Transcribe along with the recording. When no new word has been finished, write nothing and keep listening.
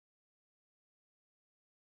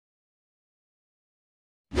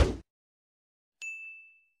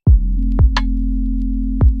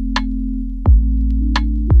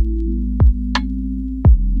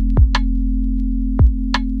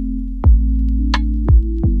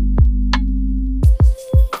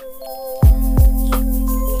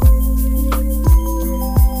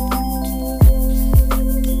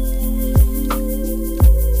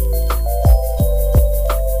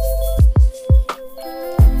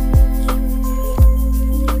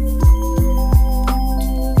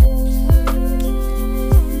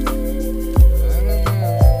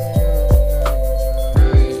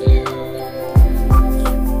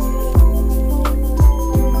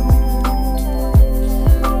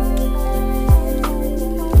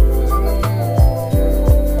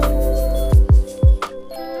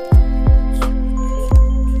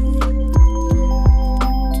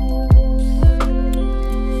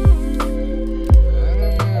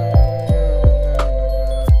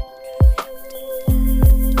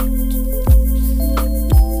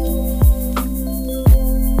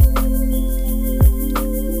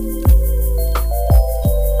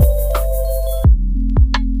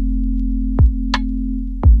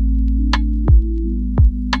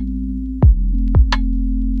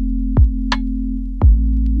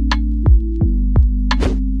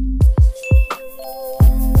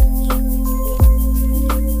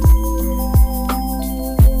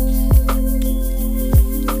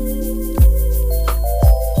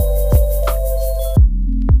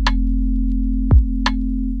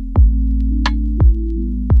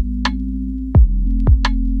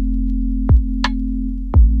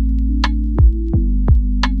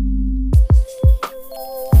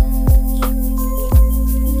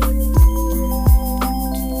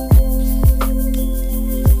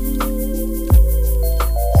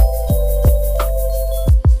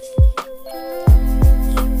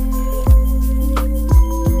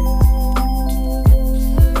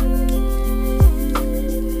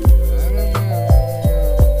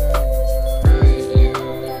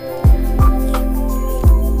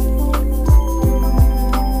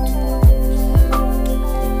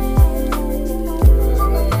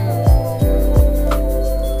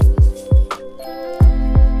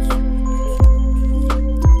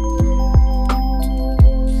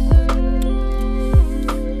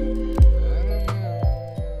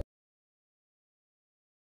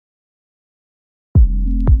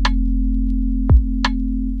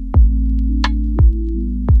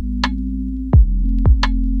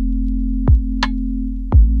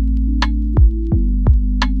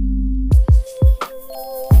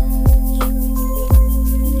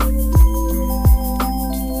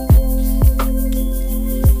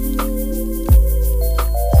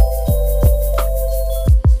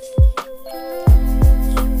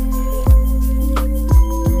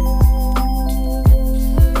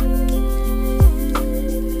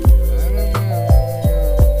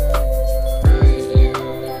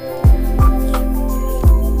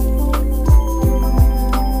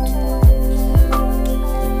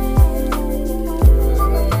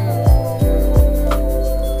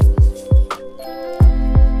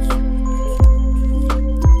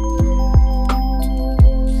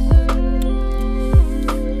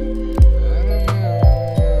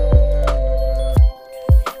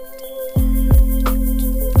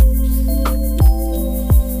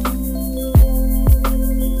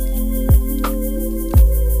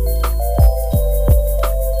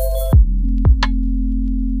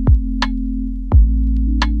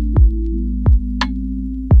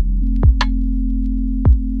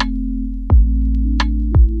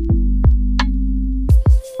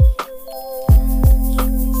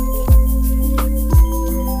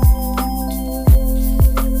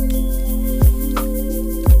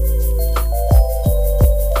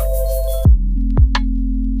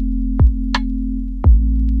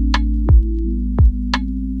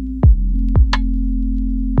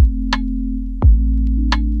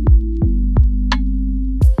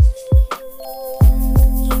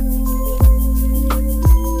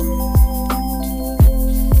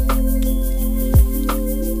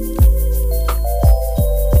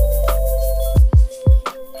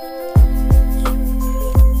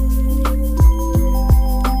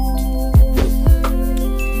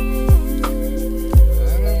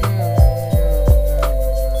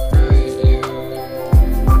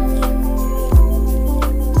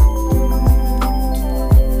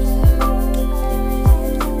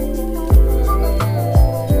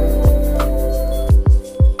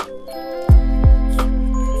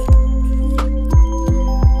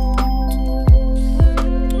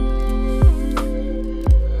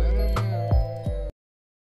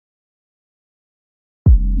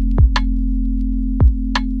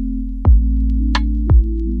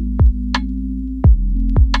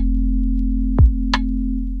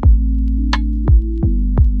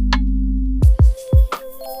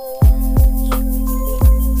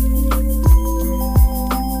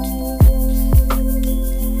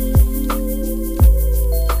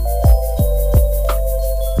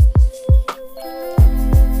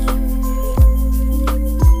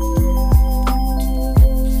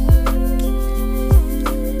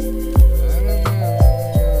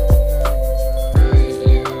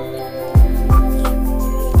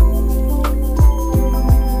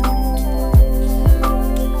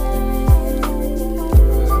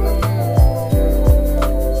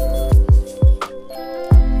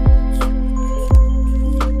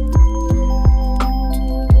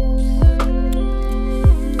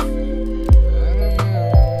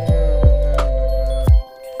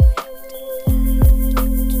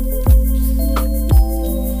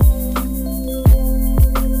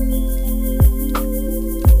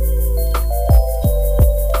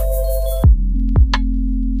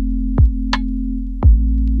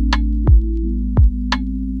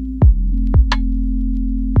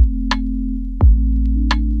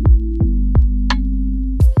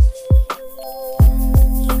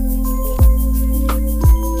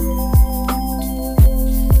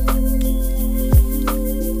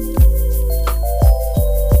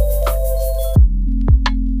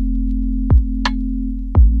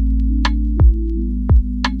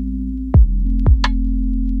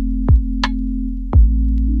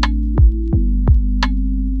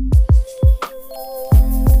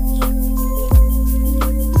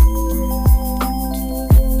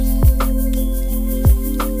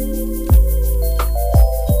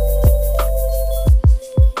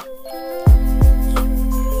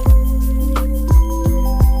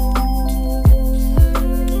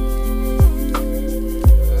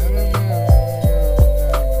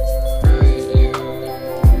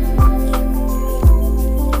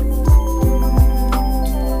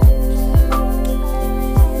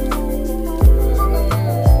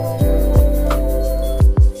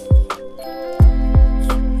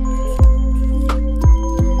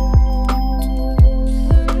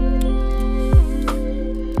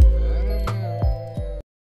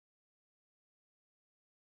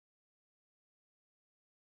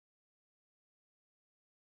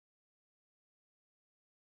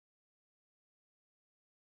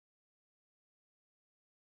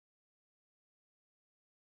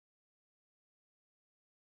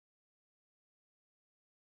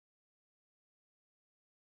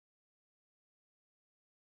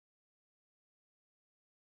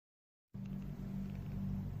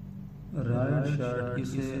Write short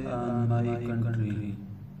essay on my country.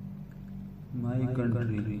 My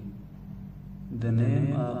country. The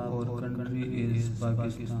name of our country is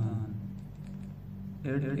Pakistan.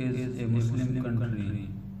 It is a Muslim country.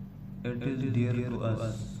 It is dear to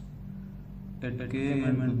us. It came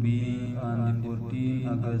into being on the 14th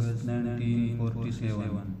August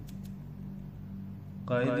 1947.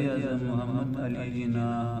 Qaid-e-Azam Muhammad Ali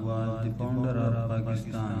Jinnah was the founder of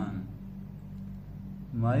Pakistan.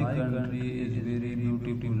 My country is very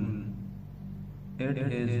beautiful. It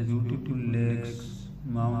has beautiful lakes,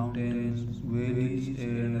 mountains, valleys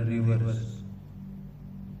and rivers.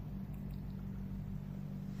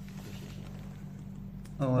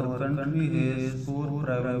 Our country has 4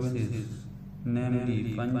 provinces,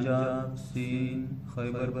 namely Punjab, Sindh,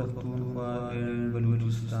 Khyber Pakhtunkhwa and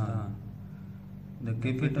Balochistan. The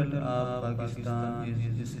capital of Pakistan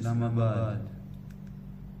is Islamabad.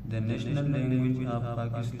 The national language of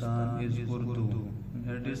Pakistan is Urdu.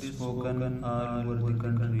 It is spoken all over the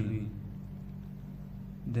country.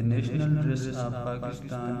 The national dress of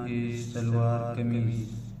Pakistan is salwar kameez.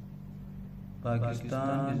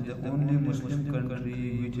 Pakistan is the only Muslim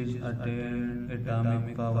country which has attained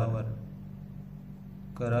atomic power.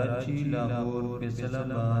 Karachi, Lahore,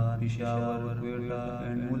 Faisalabad, Peshawar, Quetta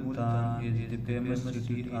and Multan is the famous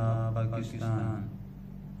city of Pakistan.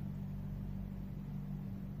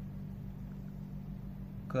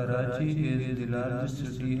 Karachi is the largest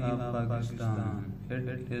city of Pakistan.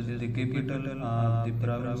 It is the capital of the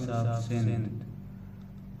province of Sindh.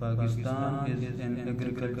 Pakistan is an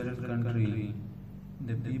agricultural country.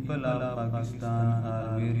 The people of Pakistan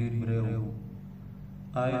are very brave.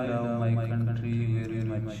 I love my country very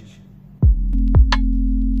much.